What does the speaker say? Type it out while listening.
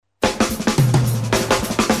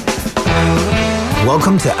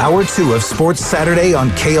Welcome to Hour 2 of Sports Saturday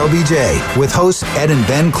on KLBJ with hosts Ed and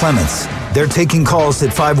Ben Clements. They're taking calls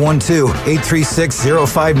at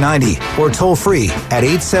 512-836-0590 or toll free at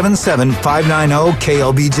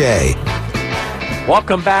 877-590-KLBJ.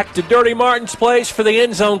 Welcome back to Dirty Martin's Place for the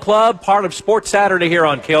End Zone Club, part of Sports Saturday here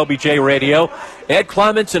on KLBJ Radio. Ed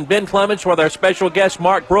Clements and Ben Clements with our special guest,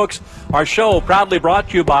 Mark Brooks. Our show proudly brought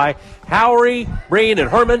to you by Howery, Breen, and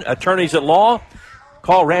Herman, attorneys at law.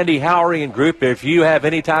 Call Randy Howery and Group if you have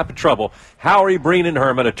any type of trouble. Howery, Breen, and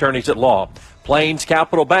Herman, attorneys at law. Plains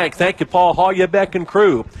Capital Bank. Thank you, Paul Holyebeck and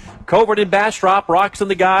crew. Covert and Bastrop, Rocks and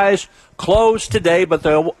the Guys, closed today, but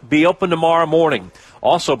they'll be open tomorrow morning.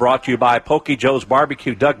 Also brought to you by Pokey Joe's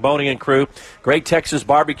Barbecue, Doug Boney and crew. Great Texas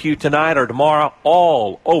barbecue tonight or tomorrow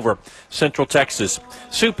all over Central Texas.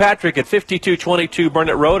 Sue Patrick at 5222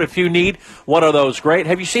 Burnett Road. If you need one of those great,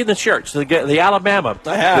 have you seen the shirts? The Alabama,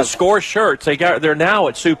 I have. The Score shirts. They're now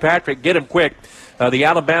at Sue Patrick. Get them quick. The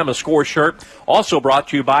Alabama Score shirt. Also brought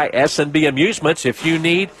to you by S&B Amusements. If you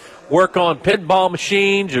need work on pinball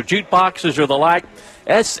machines or jukeboxes or the like,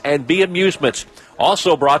 S&B Amusements.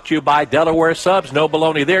 Also brought to you by Delaware Subs. No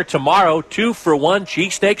baloney there. Tomorrow, 2-for-1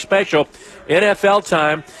 cheesesteak special. NFL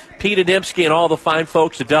time. Pete Adamski and all the fine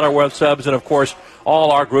folks at Delaware Subs, and, of course,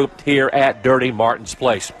 all our group here at Dirty Martin's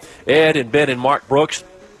Place. Ed and Ben and Mark Brooks.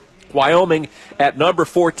 Wyoming at number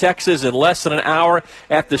 4 Texas in less than an hour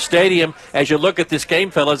at the stadium. As you look at this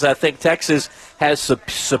game, fellas, I think Texas has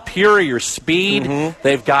superior speed. Mm-hmm.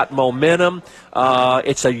 They've got momentum.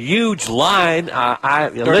 It's a huge line.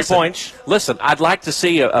 30 points. Listen, I'd like to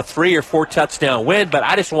see a 3 or 4 touchdown win, but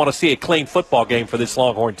I just want to see a clean football game for this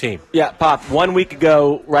Longhorn team. Yeah, Pop, 1 week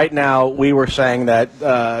ago, right now, we were saying that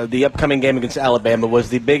the upcoming game against Alabama was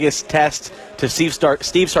the biggest test to Steve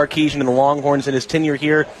Sarkisian and the Longhorns in his tenure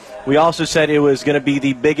here. We also said it was going to be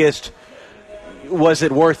the biggest. Was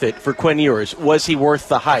it worth it for Quinn Ewers? Was he worth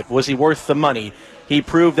the hype? Was he worth the money? He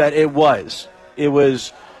proved that it was. It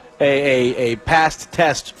was a past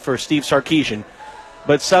test for Steve Sarkisian.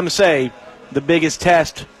 But some say the biggest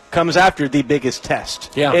test comes after the biggest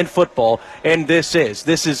test in football. And this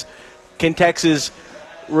is. Can Texas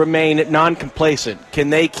remain non-complacent?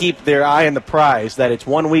 Can they keep their eye on the prize that it's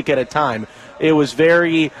 1 week at a time? It was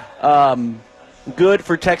very good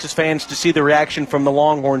for Texas fans to see the reaction from the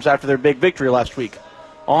Longhorns after their big victory last week.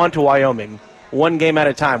 On to Wyoming. 1 game at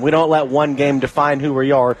a time. We don't let one game define who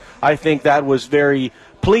we are. I think that was very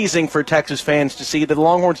pleasing for Texas fans to see that the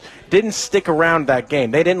Longhorns didn't stick around that game.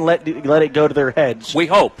 They didn't let it go to their heads. We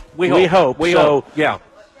hope. Yeah.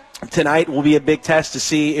 Tonight will be a big test to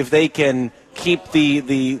see if they can keep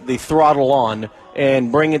the throttle on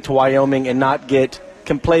and bring it to Wyoming and not get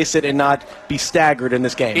complacent and not be staggered in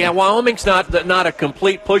this game. Yeah, Wyoming's not a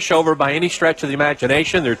complete pushover by any stretch of the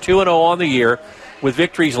imagination. They're 2-0 on the year with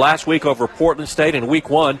victories last week over Portland State in Week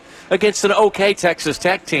 1 against an okay Texas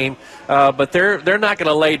Tech team. But they're not going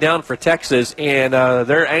to lay down for Texas, and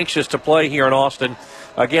they're anxious to play here in Austin.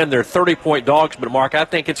 Again, they're 30-point dogs, but, Mark, I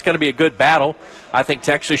think it's going to be a good battle. I think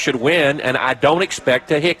Texas should win, and I don't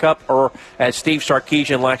expect a hiccup, or as Steve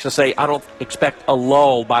Sarkisian likes to say, I don't expect a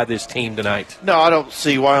lull by this team tonight. No, I don't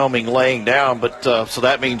see Wyoming laying down, but so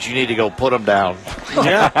that means you need to go put them down.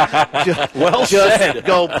 Yeah, well said.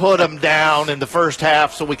 Go put them down in the first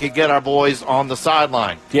half so we can get our boys on the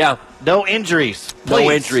sideline. Yeah. No injuries,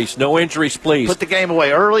 please. No injuries, please. Put the game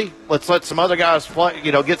away early. Let's let some other guys play,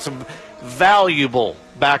 get some valuable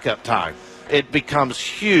backup time. It becomes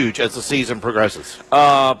huge as the season progresses.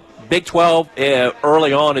 Big 12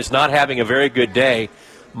 early on is not having a very good day.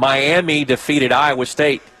 Miami defeated Iowa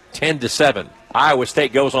State 10-7. Iowa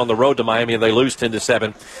State goes on the road to Miami and they lose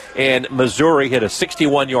 10-7. And Missouri hit a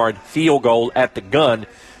 61-yard field goal at the gun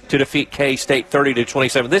to defeat K-State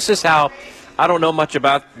 30-27. This is how I don't know much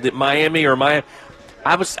about the Miami or Miami.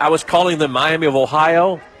 I was calling them Miami of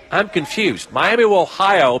Ohio. I'm confused. Miami of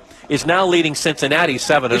Ohio is now leading Cincinnati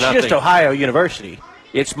 7-0. It's just Ohio University.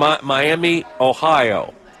 It's Miami,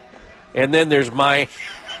 Ohio. And then there's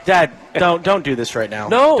Dad, don't do this right now.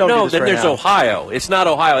 No, then there's Ohio. It's not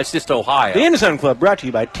Ohio, it's just Ohio. The End Zone Club brought to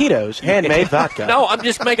you by Tito's Handmade Vodka. No, I'm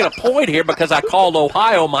just making a point here because I called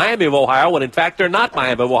Ohio Miami of Ohio, when in fact they're not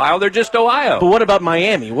Miami of Ohio, they're just Ohio. But what about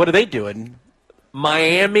Miami? What are they doing?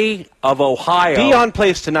 Miami of Ohio. Deion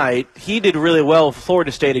plays tonight. He did really well with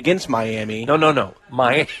Florida State against Miami. No.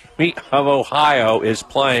 Miami of Ohio is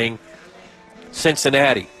playing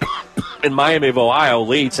Cincinnati. And Miami of Ohio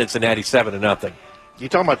leads Cincinnati 7-0. You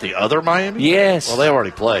talking about the other Miami? Yes. Well, they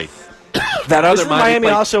already played. That other Isn't Miami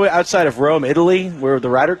also outside of Rome, Italy, where the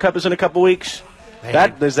Ryder Cup is in a couple weeks?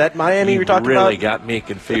 Is that Miami you're talking about? Really got me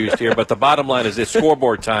confused here. But the bottom line is this: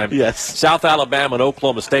 scoreboard time. Yes. South Alabama and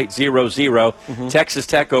Oklahoma State 0-0. Texas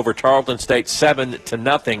Tech over Tarleton State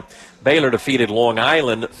 7-0. Baylor defeated Long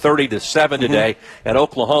Island 30-7 today, and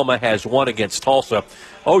Oklahoma has won against Tulsa.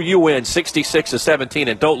 OU wins 66-17,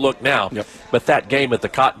 and don't look now, but that game at the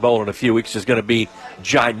Cotton Bowl in a few weeks is going to be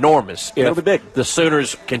ginormous. It'll be big. The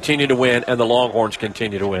Sooners continue to win and the Longhorns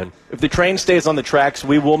continue to win. If the train stays on the tracks,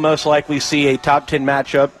 we will most likely see a top 10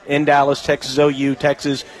 matchup in Dallas, Texas OU,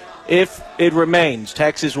 Texas. If it remains,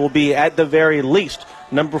 Texas will be at the very least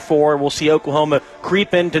number 4. We'll see Oklahoma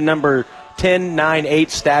creep into number 10, 9, 8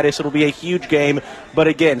 status. It'll be a huge game. But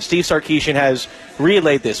again, Steve Sarkisian has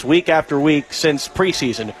relayed this week after week since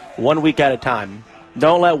preseason, 1 week at a time.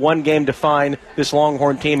 Don't let one game define this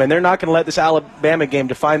Longhorn team, and they're not going to let this Alabama game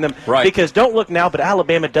define them. Right. Because don't look now, but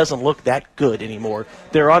Alabama doesn't look that good anymore.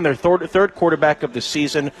 They're on their third quarterback of the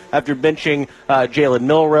season after benching Jalen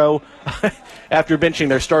Milroe. After benching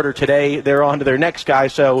their starter today, they're on to their next guy.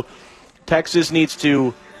 So Texas needs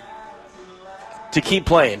to keep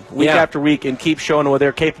playing week after week and keep showing what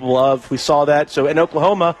they're capable of. We saw that. So in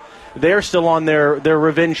Oklahoma, they're still on their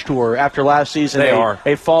revenge tour after last season. They are.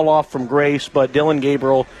 A fall off from grace, but Dylan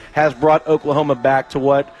Gabriel has brought Oklahoma back to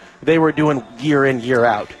what they were doing year in, year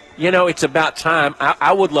out. You know, it's about time.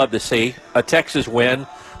 I would love to see a Texas win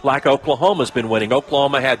like Oklahoma's been winning.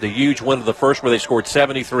 Oklahoma had the huge win of the first where they scored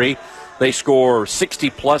 73. They score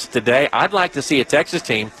 60-plus today. I'd like to see a Texas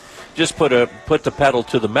team just put the pedal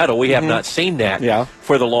to the metal. We have not seen that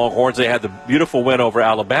for the Longhorns. They had the beautiful win over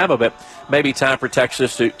Alabama, but maybe time for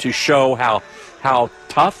Texas to show how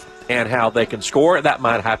tough and how they can score. That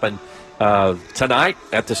might happen tonight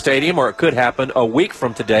at the stadium, or it could happen a week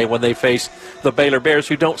from today when they face the Baylor Bears,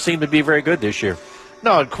 who don't seem to be very good this year.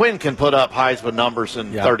 No, and Quinn can put up Heisman numbers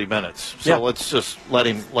in 30 minutes. So let's just let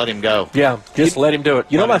him go. Yeah, just let him do it.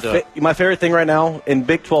 You know my favorite thing right now in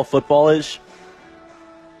Big 12 football is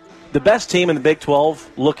the best team in the Big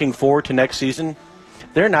 12 looking forward to next season.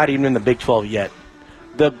 They're not even in the Big 12 yet.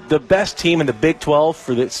 The best team in the Big 12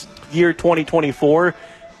 for this year 2024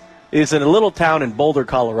 is in a little town in Boulder,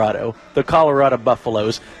 Colorado, the Colorado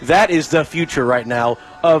Buffaloes. That is the future right now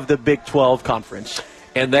of the Big 12 conference.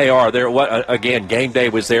 And they are. Again, game day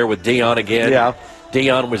was there with Deion again. Yeah.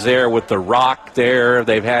 Deion was there with The Rock there.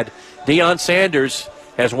 They've had Deion Sanders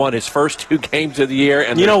has won his first 2 games of the year.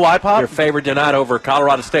 And you know why, Pop? They're favored tonight over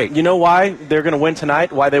Colorado State. You know why they're going to win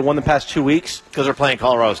tonight, why they won the past 2 weeks? Because they're playing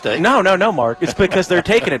Colorado State. No, Mark. It's because they're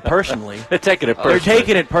taking it personally. They're taking it personally. They're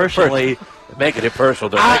taking it personally. Making it personal.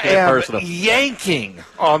 They're making it personal. Yanking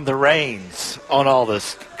on the reins on all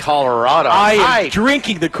this Colorado. I am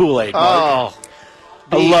drinking the Kool-Aid, Mark.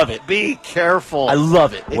 I love it. Be careful. I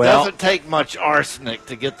love it. It doesn't take much arsenic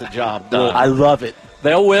to get the job done. I love it.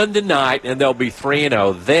 They'll win tonight, and they'll be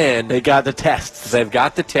 3-0. Then they got the tests. They've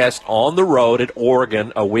got the test on the road at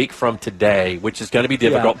Oregon a week from today, which is going to be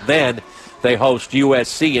difficult. Yeah. Then they host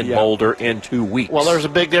USC in Boulder in 2 weeks. Well, there's a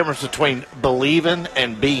big difference between believing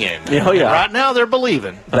and being. Oh, yeah. Right now, they're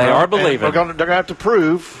believing. They are believing. They're going to have to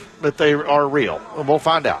prove that they are real, and we'll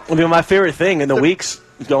find out. I mean, my favorite thing in the weeks.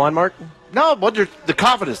 Go on, Mark. No, but the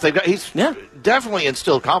confidence they've got. He's definitely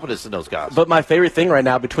instilled confidence in those guys. But my favorite thing right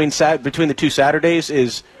now between the 2 Saturdays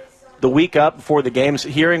is the week up before the games,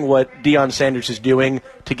 hearing what Deion Sanders is doing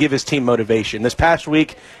to give his team motivation. This past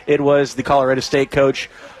week, it was the Colorado State coach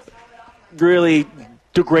really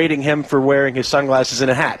degrading him for wearing his sunglasses and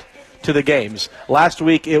a hat to the games. Last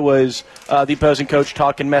week, it was the opposing coach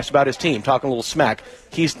talking mess about his team, talking a little smack.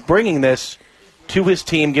 He's bringing this to his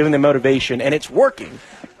team, giving them motivation, and it's working.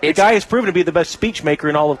 The guy has proven to be the best speech maker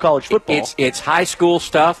in all of college football. It's high school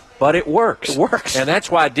stuff, but it works. It works. And that's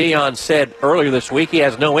why Deion said earlier this week he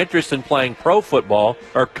has no interest in playing pro football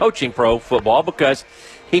or coaching pro football because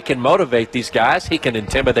he can motivate these guys. He can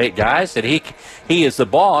intimidate guys. And he is the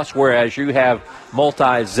boss, whereas you have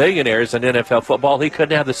multi-zillionaires in NFL football. He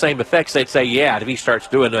couldn't have the same effects. They'd say, if he starts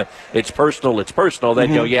doing it's personal. They'd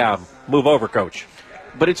go, move over, coach.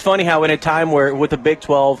 But it's funny how in a time where with the Big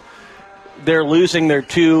 12, they're losing their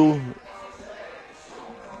two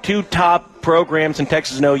top programs in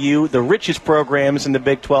Texas and OU, the richest programs in the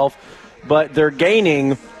Big 12, but they're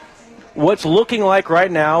gaining what's looking like right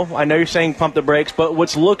now. I know you're saying pump the brakes, but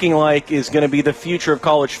what's looking like is going to be the future of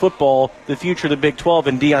college football, the future of the Big 12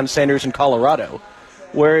 and Deion Sanders in Colorado,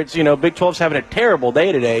 where it's, Big 12's having a terrible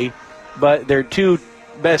day today, but they're 2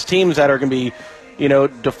 best teams that are going to be,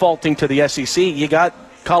 defaulting to the SEC. You got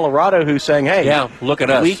Colorado who's saying, hey, look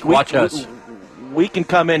at us, watch us. We can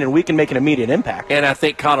come in and we can make an immediate impact. And I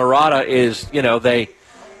think Colorado is,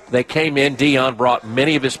 They came in. Dion brought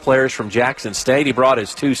many of his players from Jackson State. He brought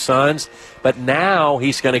his 2 sons. But now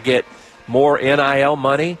he's going to get more NIL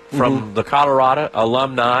money from the Colorado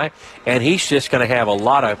alumni, and he's just going to have a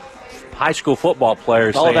lot of high school football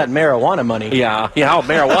players. All that marijuana money. Yeah,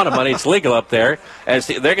 marijuana money. It's legal up there. As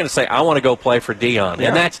they're going to say, I want to go play for Dion.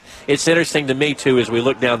 Yeah. And it's interesting to me, too, as we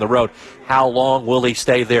look down the road. How long will he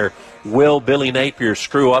stay there? Will Billy Napier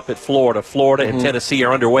screw up at Florida? Florida and Tennessee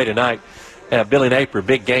are underway tonight. Billy Napier,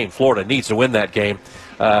 big game. Florida needs to win that game.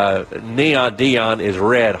 Neon Dion is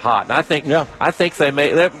red hot. And I think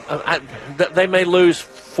they may lose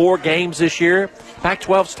 4 games this year.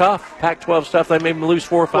 Pac-12's tough. Pac-12's tough. They may lose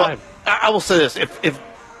 4 or 5. Well, I will say this. If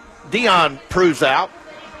Dion proves out,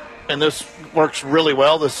 and this works really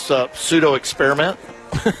well, this pseudo experiment,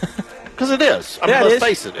 because it is. I mean, let's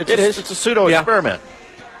face it. It's a pseudo experiment.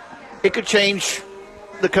 It could change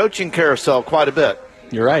the coaching carousel quite a bit.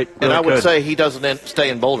 You're right. And I would say he doesn't stay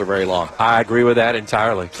in Boulder very long. I agree with that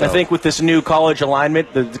entirely. So. I think with this new college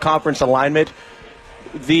alignment, the conference alignment,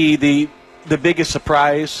 the biggest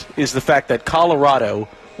surprise is the fact that Colorado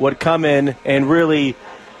would come in and really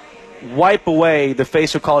wipe away the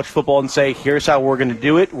face of college football and say, here's how we're going to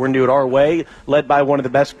do it. We're going to do it our way, led by one of the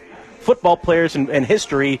best football players in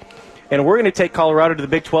history. And we're going to take Colorado to the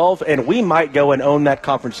Big 12, and we might go and own that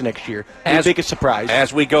conference next year. The biggest surprise.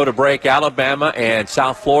 As we go to break, Alabama and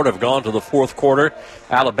South Florida have gone to the 4th quarter.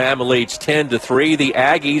 Alabama leads 10-3. The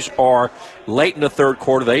Aggies are late in the 3rd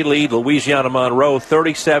quarter. They lead Louisiana Monroe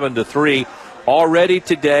 37-3. Already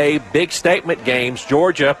today, big statement games.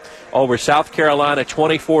 Georgia over South Carolina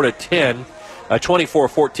 24-10.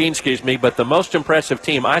 24-14, but the most impressive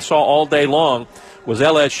team I saw all day long was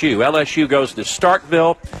LSU. LSU goes to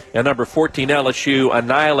Starkville, and number 14 LSU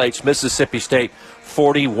annihilates Mississippi State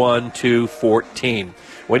 41-14.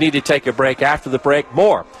 We need to take a break. After the break,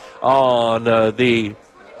 more on the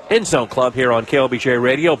End Zone Club here on KLBJ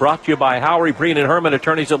Radio, brought to you by Howery, Breen, and Herman,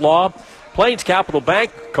 attorneys at law, Plains Capital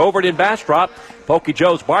Bank, Covert in Bastrop, Pokey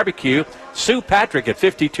Joe's Barbecue, Sue Patrick at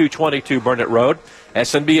 5222 Burnett Road,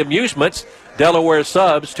 S&B Amusements, Delaware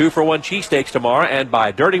Subs, 2-for-1 cheesesteaks tomorrow, and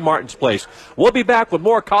by Dirty Martin's Place. We'll be back with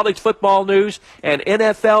more college football news and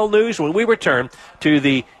NFL news when we return to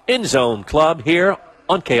the End Zone Club here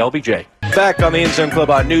on KLBJ. Back on the End Zone Club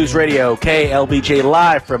on News Radio, KLBJ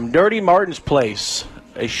live from Dirty Martin's Place.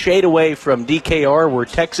 A shade away from DKR, where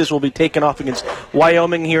Texas will be taking off against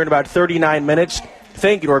Wyoming here in about 39 minutes.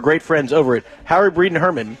 Thank you to our great friends over at Howery, Breed, and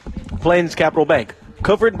Herman, Plains Capital Bank.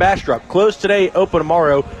 Covert and Bastrop, closed today, open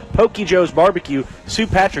tomorrow. Pokey Joe's Barbecue, Sue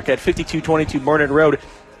Patrick at 5222 Burnett Road.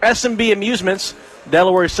 S&B Amusements,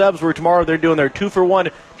 Delaware Subs, where tomorrow they're doing their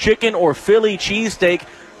 2-for-1 chicken or Philly cheesesteak.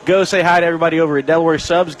 Go say hi to everybody over at Delaware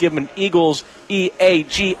Subs. Give them an Eagles,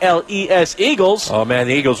 E-A-G-L-E-S, Eagles. Oh, man,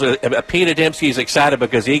 the Eagles. Pina Dempsey is excited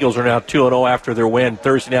because the Eagles are now 2-0 after their win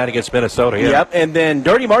Thursday night against Minnesota. Yeah. Yep, and then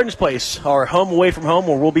Dirty Martin's Place, our home away from home,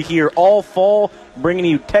 where we'll be here all fall bringing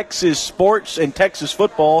you Texas sports and Texas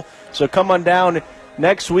football. So come on down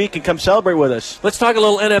next week and come celebrate with us. Let's talk a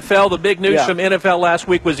little NFL. The big news from NFL last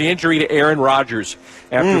week was the injury to Aaron Rodgers.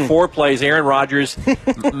 After 4 plays, Aaron Rodgers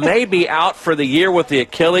may be out for the year with the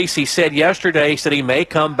Achilles. He said yesterday, he may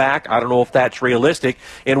come back. I don't know if that's realistic.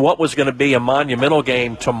 In what was going to be a monumental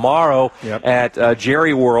game tomorrow at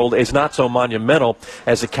Jerry World is not so monumental,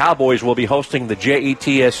 as the Cowboys will be hosting the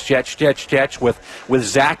Jets with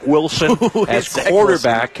Zach Wilson as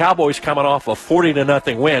quarterback. Cowboys coming off a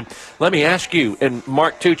 40-0 win. Let me ask you, and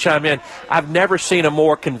Mark, too, chime in. I've never seen a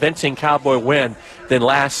more convincing Cowboy win than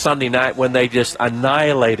last Sunday night when they just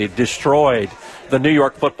destroyed the New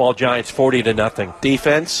York Football Giants 40-0.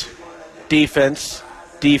 Defense, defense,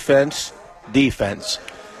 defense, defense.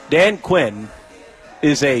 Dan Quinn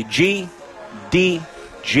is a GD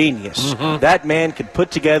genius. That man could put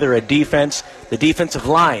together a defense. The defensive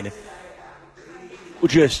line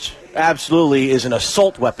just absolutely is an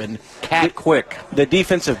assault weapon. Cat quick. The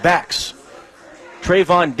defensive backs.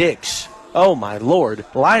 Trayvon Diggs. Oh, my Lord.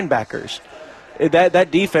 Linebackers.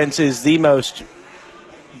 That defense is the most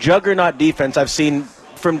juggernaut defense I've seen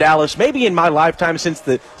from Dallas, maybe in my lifetime since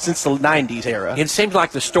the 90s era. It seems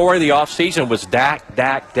like the story of the offseason was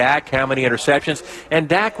Dak, how many interceptions. And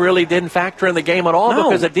Dak really didn't factor in the game at all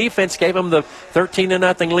because the defense gave him the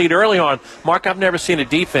 13-0 lead early on. Mark, I've never seen a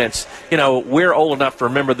defense. We're old enough to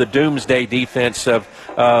remember the doomsday defense of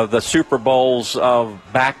the Super Bowls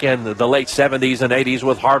back in the late 70s and 80s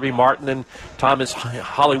with Harvey Martin and Thomas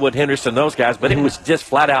Hollywood Henderson, those guys. But it was just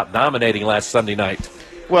flat-out dominating last Sunday night.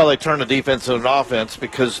 Well, they turn the defense into an offense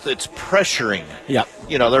because it's pressuring. Yeah.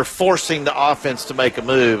 They're forcing the offense to make a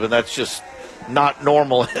move, and that's just not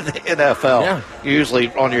normal in the NFL. Yeah. You're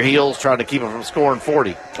usually on your heels trying to keep them from scoring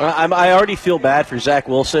 40. I already feel bad for Zach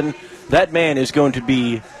Wilson. That man is going to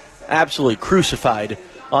be absolutely crucified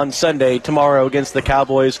on Sunday, tomorrow, against the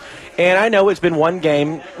Cowboys. And I know it's been one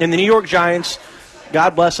game. And the New York Giants,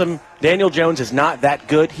 God bless them, Daniel Jones is not that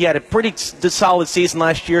good. He had a pretty solid season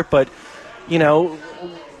last year, but, you know,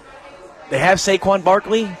 they have Saquon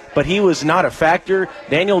Barkley, but he was not a factor.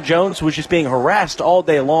 Daniel Jones was just being harassed all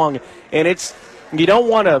day long. And you don't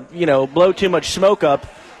want to, blow too much smoke up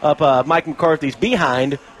Mike McCarthy's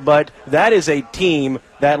behind, but that is a team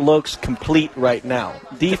that looks complete right now.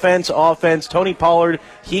 Defense, offense, Tony Pollard,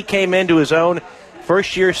 he came into his own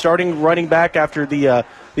first year starting running back after the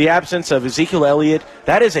absence of Ezekiel Elliott.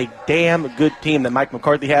 That is a damn good team that Mike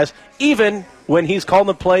McCarthy has, even when he's calling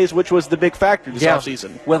the plays, which was the big factor this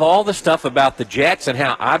offseason. With all the stuff about the Jets and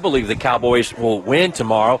how I believe the Cowboys will win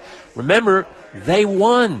tomorrow, remember, they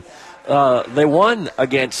won. They won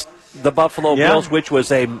against the Buffalo Bills, which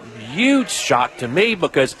was a huge shock to me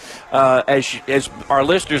because, as our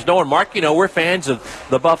listeners know, and Mark, we're fans of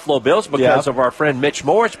the Buffalo Bills because of our friend Mitch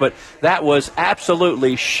Morris, but that was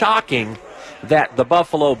absolutely shocking that the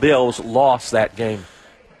Buffalo Bills lost that game.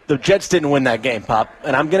 The Jets didn't win that game, Pop,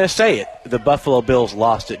 and I'm going to say it. The Buffalo Bills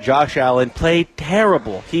lost it. Josh Allen played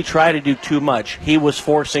terrible. He tried to do too much. He was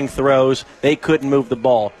forcing throws. They couldn't move the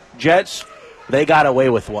ball. Jets, they got away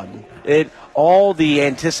with one. All the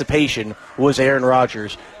anticipation was Aaron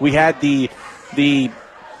Rodgers. We had it's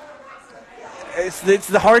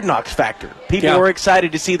the Hard Knocks factor. People were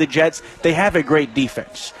excited to see the Jets. They have a great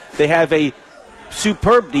defense. They have a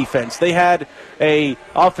superb defense. They had a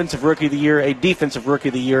offensive rookie of the year, a defensive rookie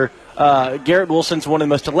of the year. Garrett Wilson's one of the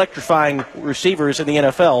most electrifying receivers in the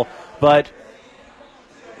NFL, but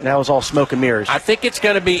now it's all smoke and mirrors. I think it's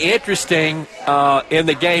going to be interesting in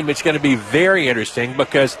the game. It's going to be very interesting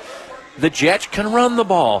because the Jets can run the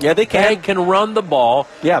ball. Yeah, they can. They can run the ball.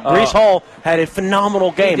 Yeah, Breece Hall had a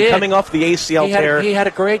phenomenal game coming off the ACL tear. He had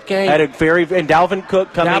a great game. And Dalvin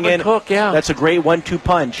Cook coming in. That's a great 1-2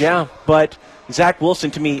 punch. Yeah. But Zach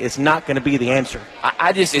Wilson, to me, is not going to be the answer.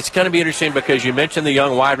 It's going to be interesting because you mentioned the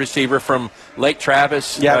young wide receiver from Lake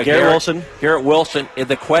Travis. Yeah, Garrett Wilson. Garrett Wilson.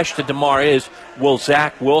 The question tomorrow is, will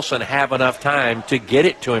Zach Wilson have enough time to get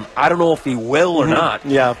it to him? I don't know if he will or not.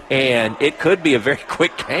 Yeah. And it could be a very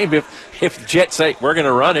quick game if the Jets say, we're going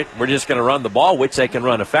to run it, we're just going to run the ball, which they can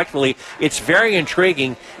run effectively. It's very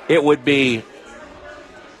intriguing. It would be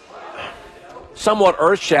somewhat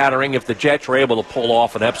earth-shattering if the Jets were able to pull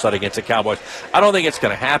off an upset against the Cowboys. I don't think it's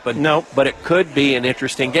going to happen. No. But it could be an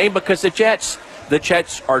interesting game because the Jets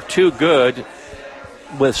are too good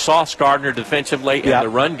with Sauce Gardner defensively in the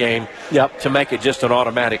run game to make it just an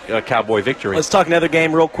automatic Cowboy victory. Let's talk another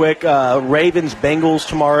game real quick. Ravens-Bengals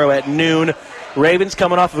tomorrow at noon. Ravens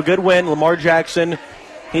coming off of a good win. Lamar Jackson,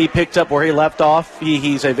 he picked up where he left off.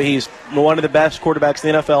 He's one of the best quarterbacks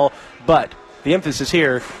in the NFL, but the emphasis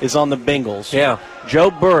here is on the Bengals. Yeah.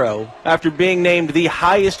 Joe Burrow, after being named the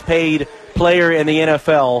highest-paid player in the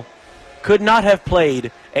NFL, could not have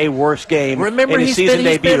played a worse game in his season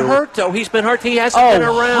debut. He's been hurt, though. He's been hurt. He hasn't been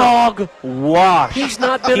around. Hogwash. He's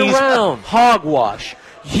not been around. Hogwash.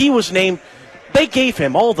 He was named. They gave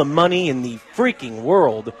him all the money in the freaking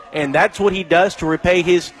world, and that's what he does to repay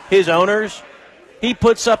his owners. He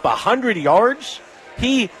puts up 100 yards.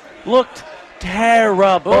 He looked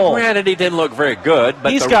terrible. Well, granted, he didn't look very good.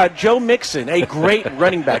 But he's got Joe Mixon, a great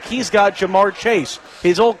running back. He's got Jamar Chase,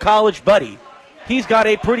 his old college buddy. He's got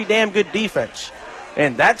a pretty damn good defense.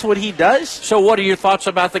 And that's what he does. So what are your thoughts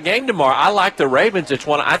about the game tomorrow? I like the Ravens.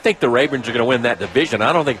 I think the Ravens are going to win that division.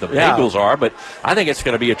 I don't think the Bengals are, but I think it's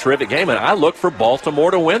going to be a terrific game, and I look for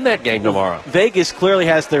Baltimore to win that game tomorrow. Vegas clearly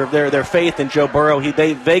has their faith in Joe Burrow.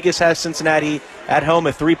 Vegas has Cincinnati at home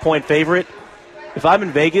a 3-point favorite. If I'm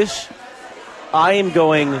in Vegas, I am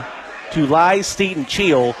going to lie, steat, and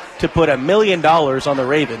chill to put $1 million on the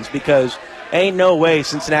Ravens because ain't no way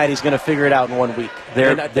Cincinnati's going to figure it out in 1 week.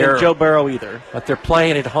 They're Joe Burrow either. But they're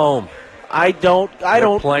playing at home. I don't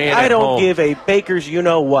give a Baker's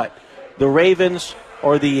you-know-what. The Ravens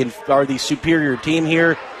are the superior team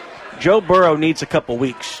here. Joe Burrow needs a couple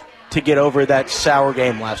weeks to get over that sour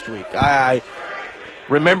game last week. I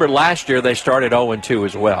remember last year they started 0-2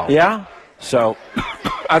 as well. Yeah. So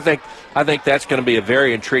I think that's going to be a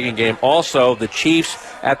very intriguing game. Also, the Chiefs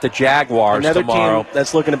at the Jaguars tomorrow. Another team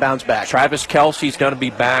that's looking to bounce back. Travis Kelce's going to be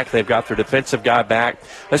back. They've got their defensive guy back.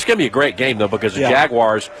 It's going to be a great game, though, because the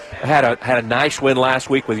Jaguars had a nice win last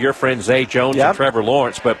week with your friend Zay Jones and Trevor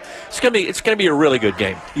Lawrence. But it's going to be a really good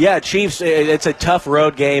game. Yeah, Chiefs. It's a tough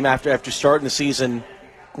road game after starting the season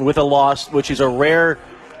with a loss, which is a rare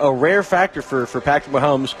factor for Patrick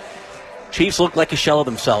Mahomes. Chiefs looked like a shell of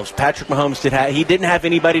themselves. Patrick Mahomes didn't have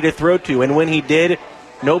anybody to throw to, and when he did,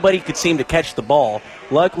 nobody could seem to catch the ball.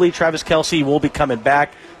 Luckily, Travis Kelce will be coming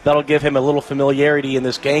back. That'll give him a little familiarity in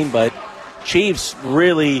this game, but Chiefs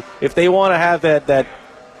really, if they want to have that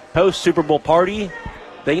post-Super Bowl party,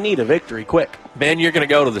 they need a victory quick. Ben, you're going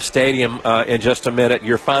to go to the stadium in just a minute.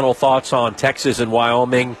 Your final thoughts on Texas and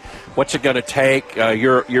Wyoming. What's it going to take?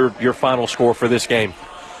 Your final score for this game?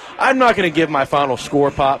 I'm not going to give my final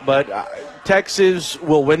score, Pop, but Texas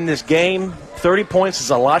will win this game. 30 points is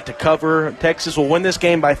a lot to cover. Texas will win this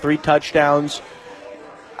game by 3 touchdowns.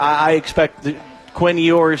 I expect Quinn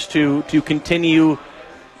Ewers to continue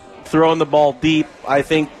throwing the ball deep. I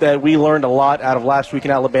think that we learned a lot out of last week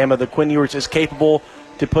in Alabama that Quinn Ewers is capable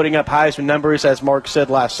to putting up Heisman numbers, as Mark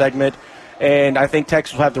said last segment. And I think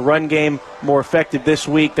Texas will have the run game more effective this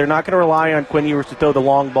week. They're not going to rely on Quinn Ewers to throw the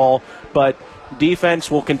long ball, but defense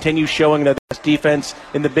will continue showing that best defense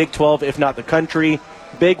in the Big 12, if not the country.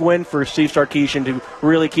 Big win for Steve Sarkisian to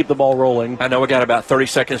really keep the ball rolling. I know we got about 30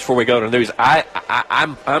 seconds before we go to the news.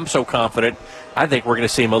 I'm so confident. I think we're going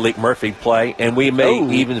to see Malik Murphy play, and we may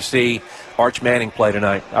even see Arch Manning play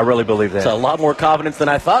tonight. I really believe that. That's a lot more confidence than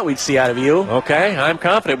I thought we'd see out of you. Okay, I'm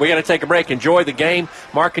confident. We're going to take a break. Enjoy the game.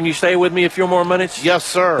 Mark, can you stay with me a few more minutes? Yes,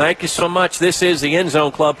 sir. Thank you so much. This is the End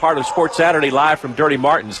Zone Club, part of Sports Saturday, live from Dirty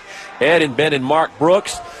Martin's. Ed and Ben and Mark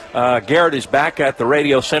Brooks. Garrett is back at the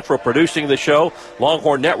Radio Central producing the show.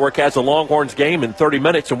 Longhorn Network has a Longhorns game in 30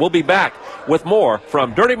 minutes, and we'll be back with more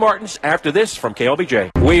from Dirty Martin's after this from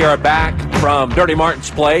KLBJ. We are back from Dirty Martin's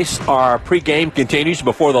place. Our pregame continues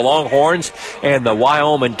before the Longhorns and the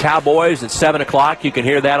Wyoming Cowboys at 7 o'clock. You can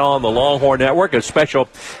hear that on the Longhorn Network. A special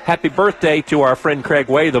happy birthday to our friend Craig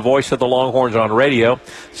Way, the voice of the Longhorns on radio,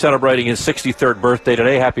 celebrating his 63rd birthday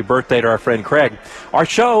today. Happy birthday to our friend Craig. Our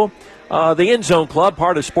show, the End Zone Club,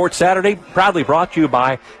 part of Sports Saturday, proudly brought to you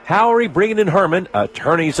by Howery, Brigham & Herman,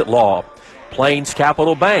 attorneys at law, Plains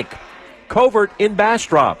Capital Bank, Covert in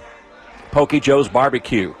Bastrop, Pokey Joe's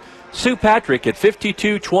Barbecue, Sue Patrick at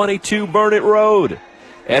 5222 Burnett Road,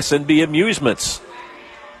 S&B Amusements,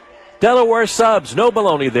 Delaware Subs, no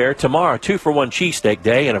baloney there. Tomorrow, 2-for-1 cheesesteak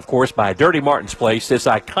day. And, of course, by Dirty Martin's Place, this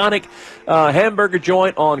iconic hamburger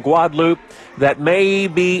joint on Guadalupe that may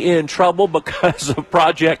be in trouble because of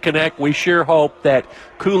Project Connect. We sure hope that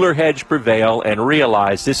cooler heads prevail and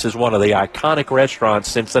realize this is one of the iconic restaurants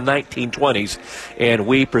since the 1920s, and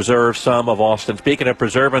we preserve some of Austin. Speaking of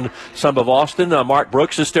preserving some of Austin, Mark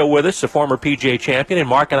Brooks is still with us, the former PGA champion, and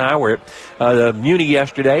Mark and I were at Muni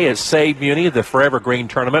yesterday at Save Muni, the Forever Green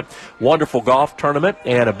tournament. Wonderful golf tournament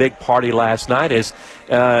and a big party last night. As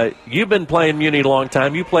you've been playing Muni a long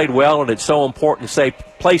time, you played well, and it's so important to say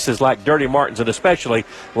places like Dirty Martin's and especially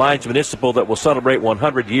Lyons Municipal that will celebrate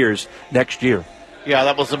 100 years next year. Yeah,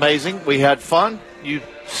 that was amazing. We had fun. You,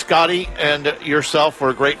 Scotty, and yourself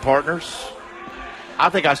were great partners. I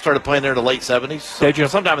think I started playing there in the late 70s. Did you?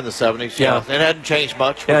 Sometime in the 70s, yeah. It hadn't changed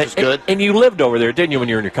much, which is good. And you lived over there, didn't you, when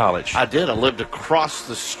you were in your college? I did. I lived across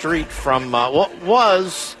the street from what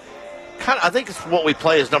was kind of, I think it's what we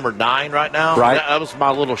play is number 9 right now. Right. That was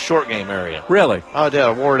my little short game area. Really? I did.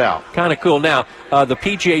 I wore it out. Kind of cool. Now, the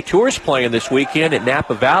PGA Tour's playing this weekend at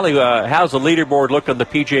Napa Valley. How's the leaderboard look on the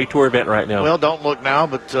PGA Tour event right now? Well, don't look now,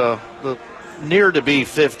 but the near-to-be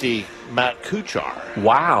 50 Matt Kuchar.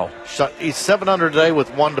 Wow. He's 7 under today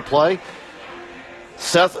with 1 to play.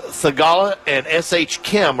 Seth Thagala and S.H.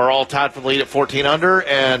 Kim are all tied for the lead at 14 under.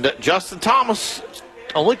 And Justin Thomas,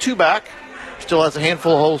 only 2 back, still has a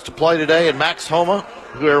handful of holes to play today. And Max Homa,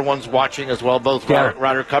 who everyone's watching as well, both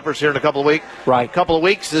Ryder Cuppers here in a couple of weeks. Right. A couple of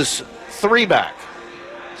weeks is 3 back.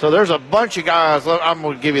 So there's a bunch of guys. I'm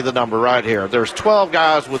going to give you the number right here. There's 12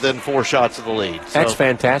 guys within 4 shots of the lead. So that's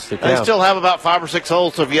fantastic. They still have about 5 or 6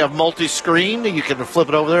 holes, so if you have multi-screen, you can flip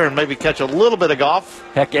it over there and maybe catch a little bit of golf.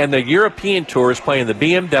 Heck, and the European Tour is playing the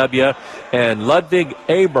BMW and Ludwig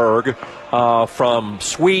Aberg from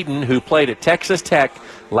Sweden, who played at Texas Tech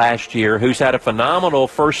last year, who's had a phenomenal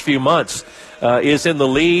first few months, is in the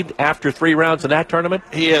lead after 3 rounds in that tournament?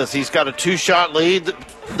 He is. He's got a 2-shot lead.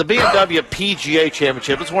 The BMW PGA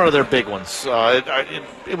Championship is one of their big ones.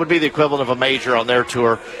 It would be the equivalent of a major on their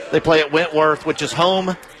tour. They play at Wentworth, which is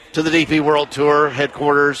home to the DP World Tour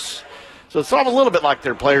headquarters. So it's all a little bit like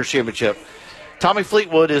their Players Championship. Tommy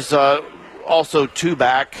Fleetwood is also 2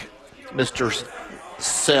 back. Mr.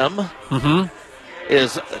 Sim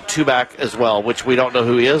is 2 back as well, which we don't know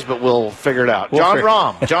who he is, but we'll figure it out. John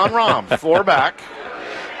Rahm, 4 back.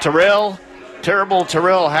 Terrible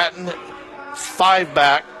Tyrrell Hatton, 5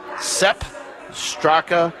 back. Sepp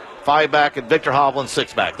Straka, 5 back, and Victor Hovland,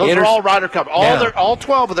 6 back. Those are all Ryder Cup. All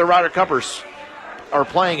 12 of their Ryder Cuppers are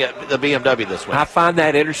playing at the BMW this week. I find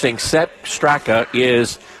that interesting. Sepp Straka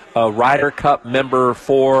is a Ryder Cup member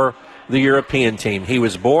for the European team. He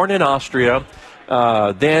was born in Austria,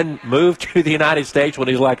 then moved to the United States when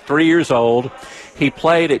he was like 3 years old. He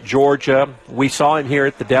played at Georgia. We saw him here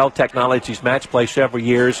at the Dell Technologies match play several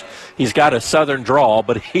years. He's got a southern drawl,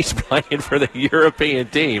 but he's playing for the European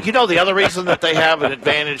team. You know, the other reason that they have an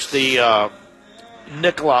advantage, the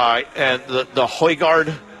Nikolai and the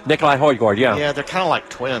Højgaard. Nikolai Højgaard, yeah. Yeah, they're kind of like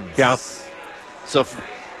twins. Yeah. So if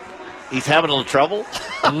he's having a little trouble,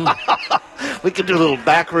 we could do a little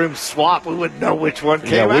backroom swap. We wouldn't know which one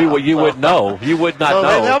came out. You would know. You would not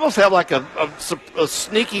know. They almost have like a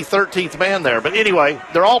sneaky 13th man there. But anyway,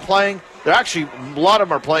 they're all playing. They're actually, a lot of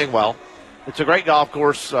them are playing well. It's a great golf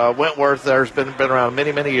course. Wentworth there's been around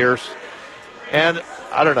many, many years. And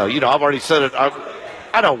I don't know. I've already said it.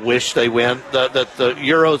 I don't wish they win, that the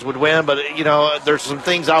Euros would win. But, there's some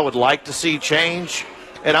things I would like to see change.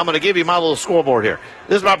 And I'm going to give you my little scoreboard here.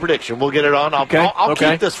 This is my prediction. We'll get it on. I'll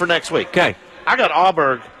keep this for next week. Okay. I got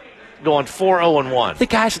Auberg going 4-0-1. The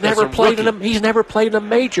guy's never played in he's never played in a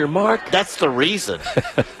major, Mark. That's the reason.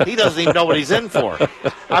 He doesn't even know what he's in for.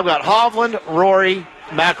 I've got Hovland, Rory,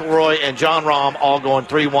 McIlroy, and John Rahm all going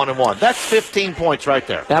 3-1-1. That's 15 points right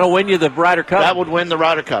there. That'll win you the Ryder Cup. That would win the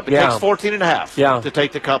Ryder Cup. It takes 14.5 to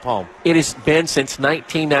take the cup home. It has been since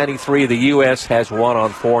 1993 the U.S. has won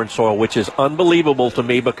on foreign soil, which is unbelievable to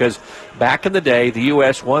me because back in the day, the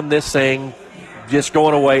U.S. won this thing just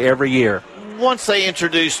going away every year. Once they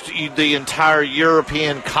introduced the entire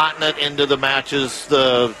European continent into the matches,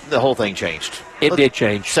 the whole thing changed. It did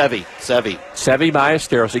change. Seve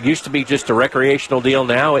Ballesteros. It used to be just a recreational deal.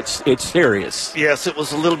 Now it's serious. Yes, it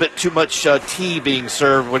was a little bit too much tea being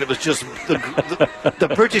served when it was just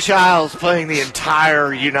the British Isles playing the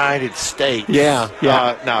entire United States. Yeah.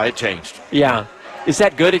 No, it changed. Yeah. Is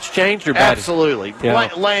that good it's changed or bad? Absolutely. Yeah.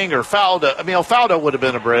 Langer, Faldo. I mean, Faldo would have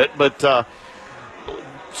been a Brit, but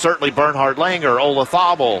certainly Bernhard Langer,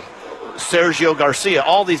 Olazabal, Sergio Garcia,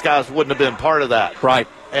 all these guys wouldn't have been part of that. Right.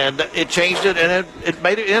 And it changed it, and it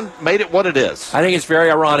made it what it is. I think it's very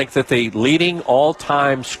ironic that the leading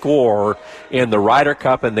all-time scorer in the Ryder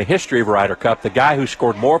Cup and the history of Ryder Cup, the guy who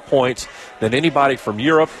scored more points than anybody from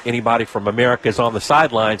Europe, anybody from America, is on the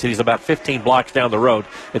sidelines, and he's about 15 blocks down the road.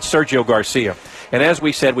 It's Sergio Garcia. And as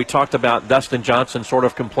we said, we talked about Dustin Johnson sort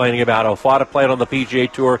of complaining about, if I'd have played on the PGA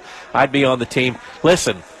Tour, I'd be on the team.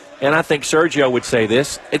 Listen, and I think Sergio would say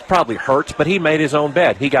this, it probably hurts, but he made his own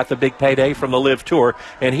bet. He got the big payday from the LIV Tour,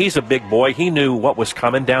 and he's a big boy. He knew what was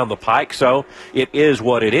coming down the pike, so it is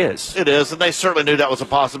what it is. It is, and they certainly knew that was a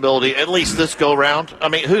possibility, at least this go-round. I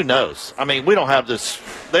mean, who knows? I mean, we don't have this.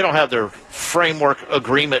 They don't have their framework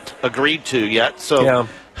agreement agreed to yet, so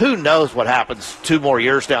who knows what happens 2 more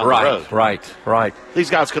years down the road. Right.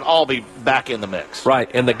 These guys could all be back in the mix. Right,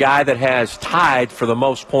 and the guy that has tied for the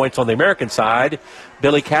most points on the American side,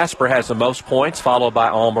 Billy Casper, has the most points, followed by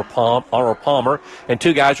Arnold Palmer, and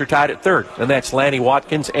 2 guys are tied at third, and that's Lanny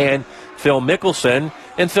Watkins and Phil Mickelson.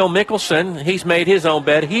 And Phil Mickelson, he's made his own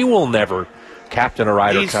bet. He will never captain a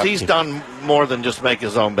Ryder Cup. He's done more than just make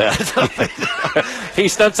his own bet.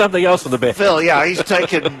 He's done something else in the bet. Phil, he's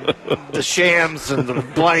taken the shams and the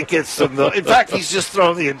blankets in fact, he's just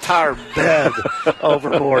thrown the entire bed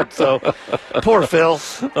overboard. So, poor Phil.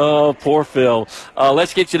 Oh, poor Phil.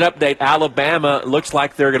 Let's get you an update. Alabama looks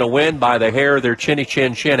like they're going to win by the hair of their chinny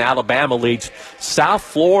chin chin. Alabama leads South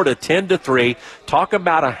Florida 10-3. Talk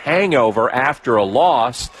about a hangover after a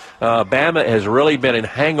loss. Bama has really been in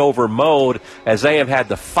hangover mode as they have had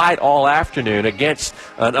to fight all afternoon against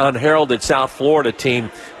an unheralded South Florida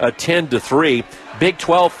team, 10-3. Big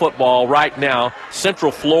 12 football right now.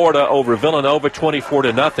 Central Florida over Villanova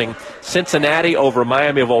 24-0. Cincinnati over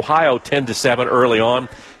Miami of Ohio 10-7 early on.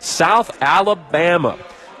 South Alabama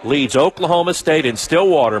leads Oklahoma State in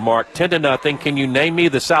Stillwater, Mark, 10-0. Can you name me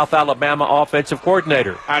the South Alabama offensive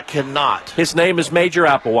coordinator? I cannot. His name is Major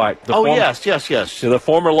Applewhite. Yes. The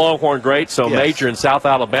former Longhorn great, so yes. Major in South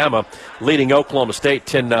Alabama leading Oklahoma State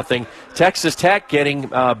 10-0. Texas Tech getting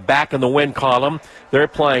back in the win column. They're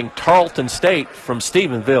playing Tarleton State from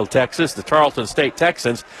Stephenville, Texas. The Tarleton State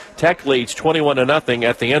Texans. Tech leads 21-0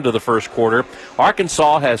 at the end of the first quarter.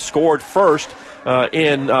 Arkansas has scored first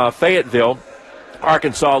in Fayetteville.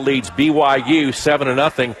 Arkansas leads BYU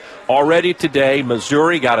 7-0. Already today,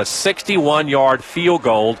 Missouri got a 61-yard field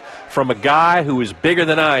goal from a guy who is bigger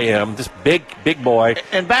than I am, this big boy.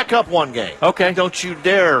 And back up one game. Okay. Don't you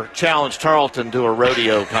dare challenge Tarleton to a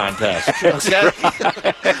rodeo contest.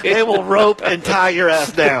 Okay? They will rope and tie your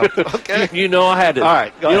ass down. Okay. You know I had to. All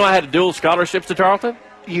right. I had dual scholarships to Tarleton.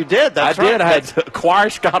 You did. That's right. I did. I had a choir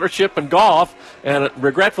scholarship in golf, and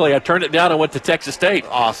regretfully I turned it down and went to Texas State.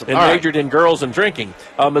 Awesome. And majored in girls and drinking.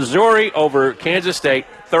 Missouri over Kansas State,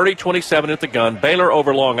 30-27 at the gun. Baylor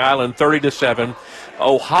over Long Island, 30-7.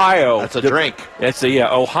 Ohio. That's a drink.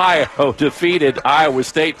 Ohio defeated Iowa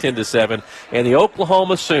State 10-7. And the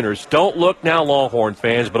Oklahoma Sooners, don't look now, Longhorn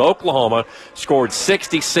fans, but Oklahoma scored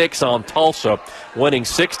 66 on Tulsa, winning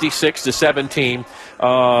 66-17.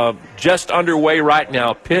 Just underway right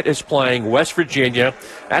now. Pitt is playing West Virginia.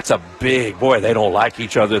 That's a big, boy, they don't like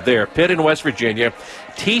each other there. Pitt in West Virginia.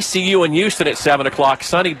 TCU and Houston at 7 o'clock.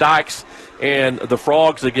 Sonny Dykes and the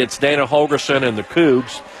Frogs against Dana Holgerson and the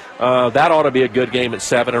Cougs. That ought to be a good game at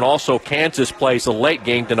 7. And also Kansas plays a late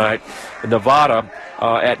game tonight. Nevada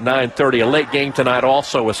at 9:30. A late game tonight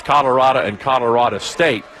also is Colorado and Colorado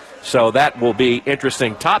State. So that will be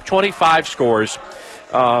interesting. Top 25 scores.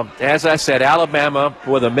 As I said, Alabama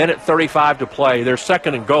with 1:35 to play. They're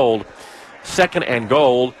second and goal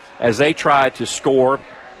as they try to score.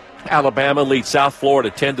 Alabama leads South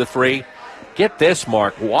Florida 10-3. Get this,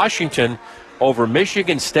 Mark. Washington over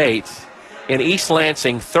Michigan State in East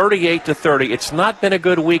Lansing 38-30. It's not been a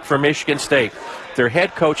good week for Michigan State. Their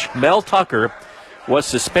head coach, Mel Tucker,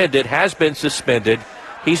 has been suspended.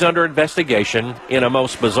 He's under investigation in a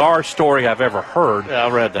most bizarre story I've ever heard. Yeah, I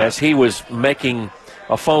read that. As he was making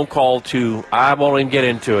a phone call to, I won't even get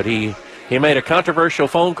into it. He made a controversial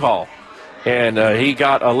phone call, and he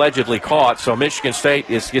got allegedly caught. So Michigan State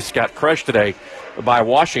just got crushed today by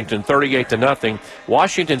Washington, 38-0.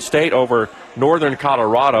 Washington State over Northern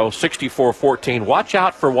Colorado, 64-14. Watch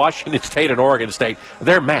out for Washington State and Oregon State.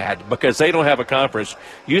 They're mad because they don't have a conference.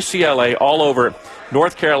 UCLA all over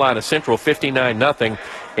North Carolina Central, 59-0.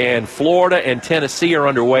 And Florida and Tennessee are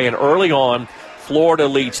underway. And early on, Florida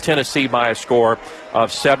leads Tennessee by a score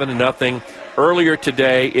of 7-0. Earlier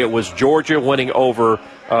today, it was Georgia winning over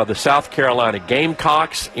the South Carolina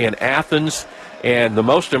Gamecocks in Athens. And the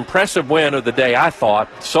most impressive win of the day, I thought,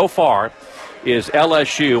 so far, is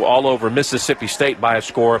LSU all over Mississippi State by a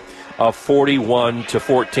score of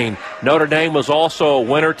 41-14. Notre Dame was also a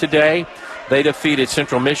winner today. They defeated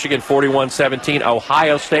Central Michigan 41-17.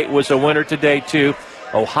 Ohio State was a winner today, too.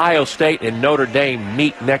 Ohio State and Notre Dame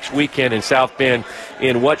meet next weekend in South Bend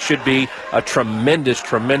in what should be a tremendous,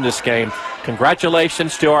 tremendous game.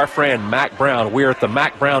 Congratulations to our friend Mac Brown. We're at the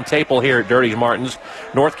Mac Brown table here at Dirty Martin's.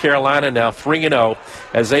 North Carolina now 3-0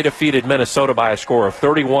 as they defeated Minnesota by a score of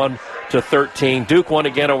 31-13. Duke won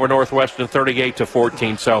again over Northwestern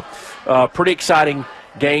 38-14. So pretty exciting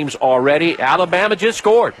games already. Alabama just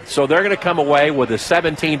scored, so they're going to come away with a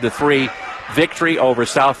 17-3 victory over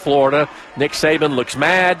South Florida. Nick Saban looks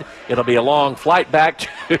mad. It'll be a long flight back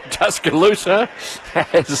to Tuscaloosa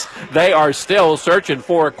as they are still searching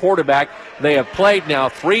for a quarterback. They have played now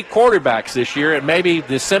 3 quarterbacks this year, and maybe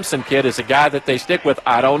the Simpson kid is a guy that they stick with.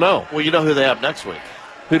 I don't know. Well, you know who they have next week?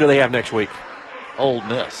 Who do they have next week? Ole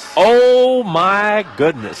Miss. Oh, my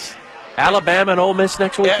goodness. Alabama and Ole Miss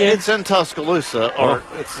next weekend? Yeah, it's in Tuscaloosa, or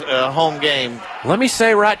it's a home game. Let me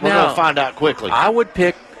say right now. We're going to find out quickly. I would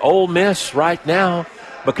pick Ole Miss right now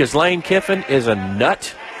because Lane Kiffin is a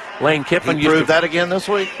nut. Lane Kiffin proved that again this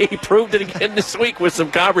week? He proved it again this week with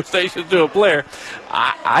some conversations to a player.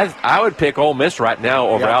 I would pick Ole Miss right now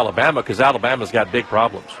over Alabama because Alabama's got big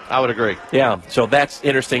problems. I would agree. Yeah, so that's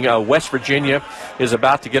interesting. West Virginia is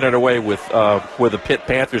about to get underway with the Pitt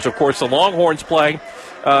Panthers. Of course, the Longhorns play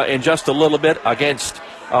in just a little bit against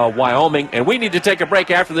Wyoming. And we need to take a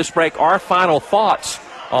break. After this break, our final thoughts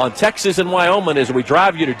on Texas and Wyoming as we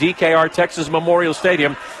drive you to DKR Texas Memorial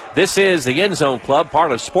Stadium. This is the End Zone Club,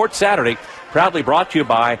 part of Sports Saturday, proudly brought to you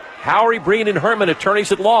by Howery, Breen, and Herman,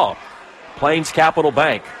 attorneys at law, Plains Capital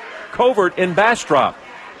Bank, Covert in Bastrop,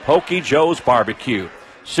 Pokey Joe's Barbecue,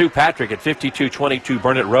 Sue Patrick at 5222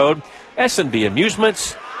 Burnett Road, S&B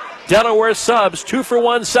Amusements, Delaware Subs,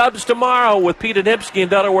 2-for-1 subs tomorrow with Peter Dempsky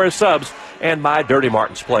and Delaware Subs, and my Dirty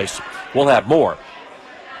Martin's Place. We'll have more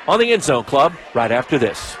on the End Zone Club right after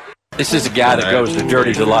this. This is a guy that goes to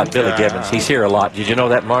Dirties a lot, Billy Gibbons. He's here a lot. Did you know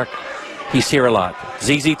that, Mark? He's here a lot.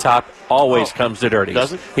 ZZ Top always comes to Dirties.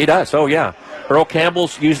 Does he? He does, oh yeah. Earl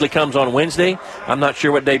Campbell's usually comes on Wednesday. I'm not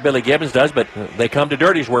sure what day Billy Gibbons does, but they come to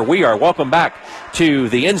Dirties where we are. Welcome back to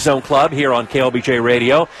the End Zone Club here on KLBJ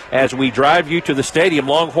Radio as we drive you to the stadium.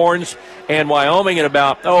 Longhorns and Wyoming in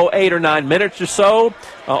about 8 or 9 minutes or so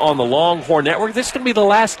on the Longhorn Network. This is going to be the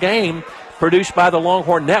last game produced by the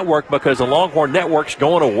Longhorn Network because the Longhorn Network's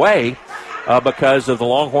going away because of the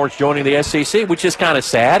Longhorns joining the SEC, which is kind of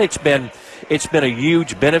sad. It's been a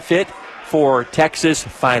huge benefit for Texas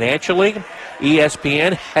financially.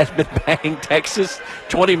 ESPN has been paying Texas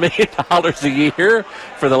 $20 million a year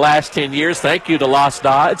for the last 10 years. Thank you to Lost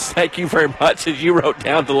Odds. Thank you very much, as you wrote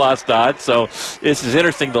down to Lost Odds. So this is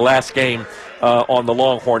interesting, the last game on the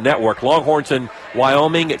Longhorn Network. Longhorns in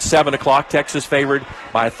Wyoming at 7 o'clock. Texas favored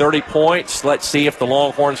by 30 points. Let's see if the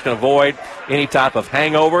Longhorns can avoid any type of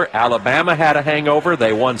hangover. Alabama had a hangover.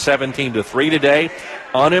 They won 17-3 today.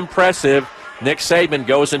 Unimpressive. Nick Saban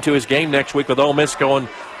goes into his game next week with Ole Miss going,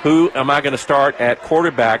 who am I going to start at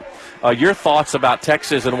quarterback? Your thoughts about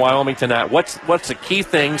Texas and Wyoming tonight? What's the key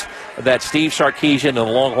things that Steve Sarkisian and the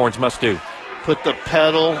Longhorns must do? Put the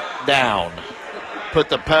pedal down. Put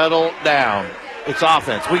the pedal down. It's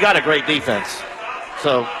offense. We got a great defense.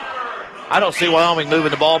 So I don't see Wyoming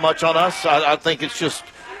moving the ball much on us. I think it's just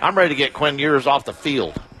I'm ready to get Quinn Ewers off the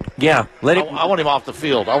field. Yeah. I want him off the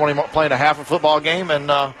field. I want him playing a half a football game,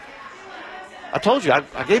 and I told you, I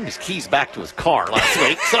gave him his keys back to his car last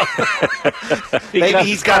week. So maybe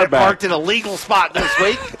he's got it parked in a legal spot this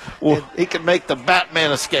week. Well, he can make the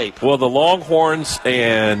Batman escape. Well, the Longhorns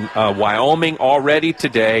and Wyoming already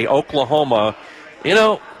today. Oklahoma,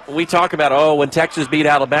 we talk about, when Texas beat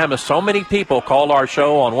Alabama, so many people called our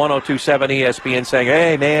show on 102.7 ESPN saying,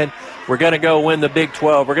 hey, man, we're going to go win the Big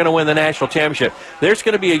 12. We're going to win the national championship. There's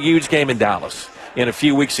going to be a huge game in Dallas in a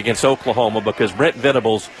few weeks against Oklahoma because Brent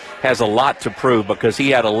Venables has a lot to prove because he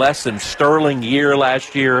had a less than sterling year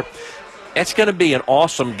last year. It's going to be an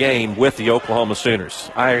awesome game with the Oklahoma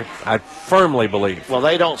Sooners. I firmly believe. Well,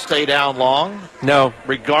 they don't stay down long. No.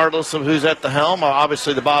 Regardless of who's at the helm.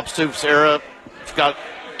 Obviously, the Bob Stoops era,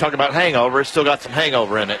 talking about hangover, it's still got some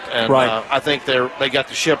hangover in it. And right. I think they got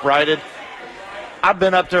the ship righted. I've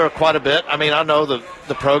been up there quite a bit. I mean, I know the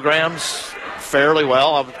programs fairly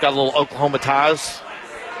well. I've got a little Oklahoma ties.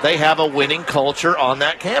 They have a winning culture on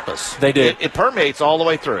that campus. They do. It permeates all the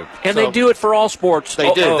way through. And they do it for all sports.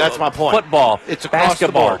 They do. That's my point. Football. It's across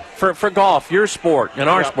basketball. the board. For golf, your sport and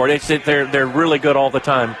our sport. They're really good all the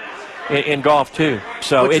time in golf, too.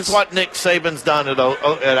 So Which is what Nick Saban's done at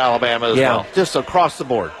Alabama as well. Just across the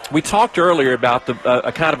board. We talked earlier about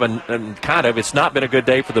it's not been a good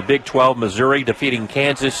day for the Big 12. Missouri defeating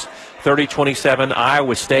Kansas 30-27.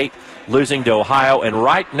 Iowa State losing to Ohio. And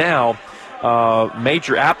right now,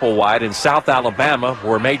 Major Applewhite in South Alabama,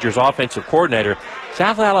 where Major's offensive coordinator,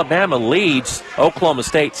 South Alabama leads Oklahoma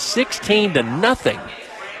State 16-0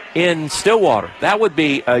 in Stillwater. That would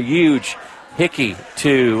be a huge hickey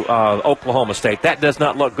to Oklahoma State. That does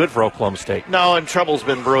not look good for Oklahoma State. No, and trouble's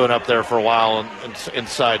been brewing up there for a while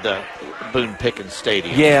inside the Boone Pickens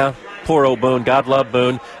Stadium. Yeah, poor old Boone. God love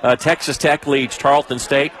Boone. Texas Tech leads Tarleton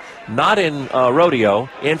State. Not in rodeo,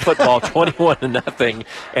 in football, 21-0.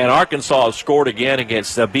 And Arkansas has scored again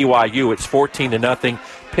against BYU. It's 14-0.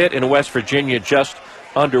 Pitt in West Virginia just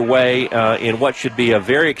underway in what should be a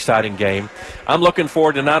very exciting game. I'm looking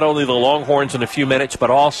forward to not only the Longhorns in a few minutes,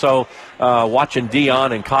 but also watching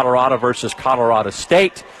Deion in Colorado versus Colorado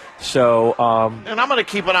State. So, and I'm going to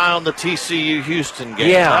keep an eye on the TCU-Houston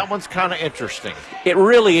game. Yeah. That one's kind of interesting. It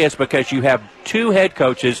really is because you have two head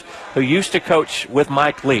coaches who used to coach with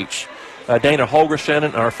Mike Leach. Dana Holgorsen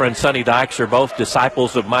and our friend Sonny Dykes are both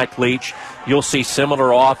disciples of Mike Leach. You'll see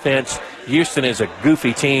similar offense. Houston is a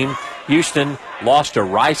goofy team. Houston lost to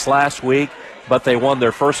Rice last week, but they won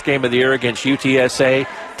their first game of the year against UTSA.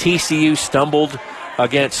 TCU stumbled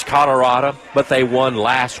against Colorado, but they won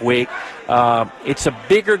last week. It's a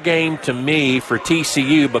bigger game to me for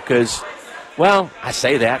TCU because, well, I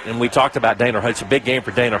say that, and we talked about Dana. It's a big game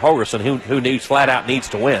for Dana Holgorsen, who flat out needs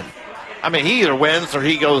to win. I mean, he either wins or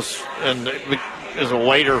he goes and is a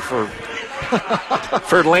waiter for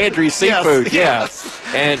for Landry's Seafood. Yes.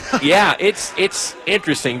 And it's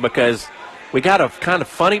interesting because we got a kind of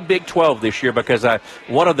funny Big 12 this year because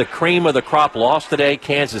one of the cream of the crop lost today.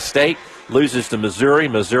 Kansas State loses to Missouri.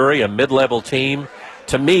 Missouri, a mid-level team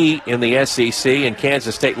to me in the SEC, and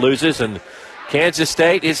Kansas State loses. And Kansas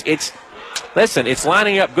State it's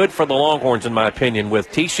lining up good for the Longhorns in my opinion, with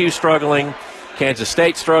TCU struggling, Kansas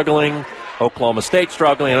State struggling, Oklahoma State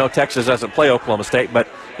struggling. I know Texas doesn't play Oklahoma State, but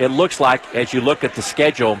it looks like as you look at the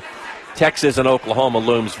schedule, Texas and Oklahoma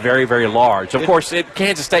looms very, very large. Of course,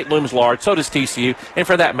 Kansas State looms large. So does TCU. And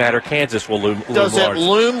for that matter, Kansas will loom large. Does it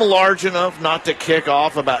loom large enough not to kick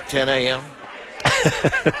off about 10 a.m.?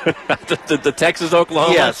 the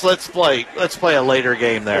Texas-Oklahoma? Yes, let's play a later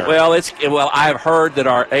game there. Well, I've heard that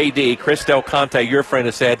our AD, Chris Del Conte, your friend,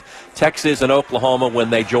 has said Texas and Oklahoma, when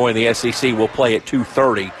they join the SEC, will play at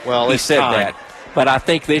 2:30. Well, he said time. that. But I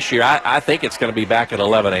think this year, I think it's going to be back at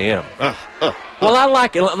 11 a.m. Well, I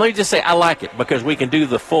like it. Let me just say I like it because we can do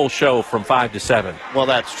the full show from 5 to 7. Well,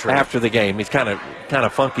 that's true. After the game. It's kind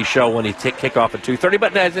of funky show when he kick off at 2:30.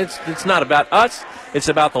 But it's not about us. It's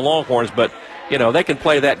about the Longhorns. But, they can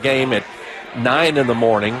play that game at 9 in the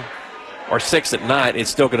morning or 6 at night. It's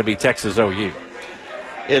still going to be Texas OU.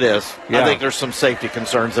 It is. Yeah. I think there's some safety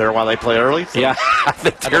concerns there while they play early. So yeah, I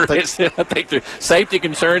think there's safety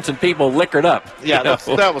concerns and people liquored up. Yeah,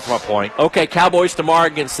 that was my point. Okay, Cowboys tomorrow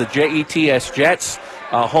against the JETS Jets.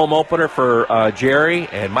 Home opener for Jerry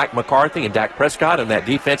and Mike McCarthy and Dak Prescott and that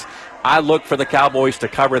defense. I look for the Cowboys to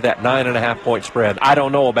cover that 9.5-point spread. I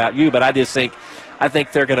don't know about you, but I think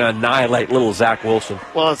they're going to annihilate little Zach Wilson.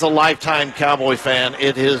 Well, as a lifetime Cowboy fan,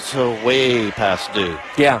 it is way past due.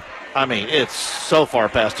 Yeah. I mean, it's so far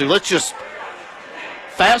past due. Let's just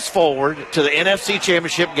fast forward to the NFC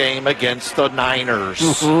Championship game against the Niners.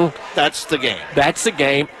 Mm-hmm. That's the game. That's the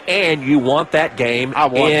game, and you want that game. I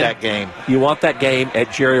want that game. You want that game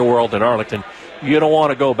at Jerry World in Arlington. You don't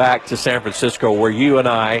want to go back to San Francisco where you and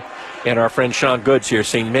I and our friend Sean Goods here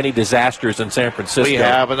seen many disasters in San Francisco. We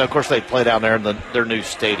have, and of course they play down there in their new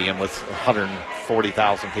stadium with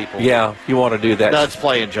 140,000 people. Yeah, you want to do that. Let's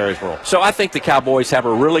play in Jerry's World. So I think the Cowboys have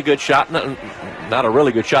a really good shot. Not a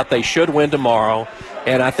really good shot. They should win tomorrow,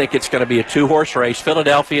 and I think it's going to be a 2-horse race.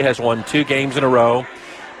 Philadelphia has won 2 games in a row.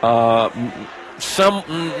 Some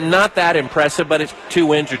not that impressive, but it's 2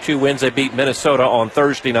 wins. They beat Minnesota on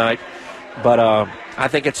Thursday night. But I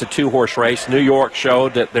think it's a 2-horse race. New York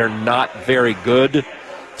showed that they're not very good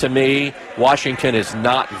to me. Washington is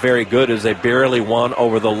not very good as they barely won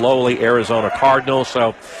over the lowly Arizona Cardinals.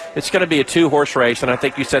 So it's going to be a 2-horse race. And I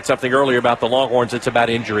think you said something earlier about the Longhorns. It's about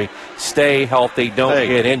injury. Stay healthy. Don't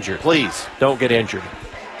get injured. Please. Don't get injured.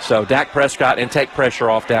 So Dak Prescott, and take pressure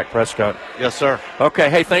off Dak Prescott. Yes, sir. Okay,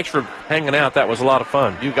 hey, thanks for hanging out. That was a lot of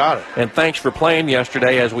fun. You got it. And thanks for playing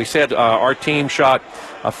yesterday. As we said, our team shot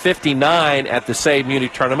a 59 at the Save Muni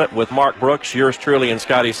tournament with Mark Brooks, yours truly, and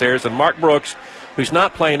Scotty Sayers. And Mark Brooks, who's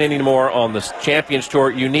not playing anymore on the Champions Tour,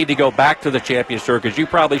 you need to go back to the Champions Tour because you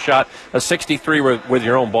probably shot a 63 with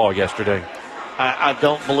your own ball yesterday. I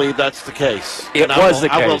don't believe that's the case. It was the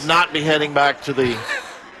case. I will not be heading back to the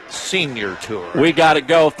Senior Tour. We got to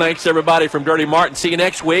go. Thanks, everybody, from Dirty Martin. See you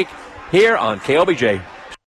next week here on KLBJ.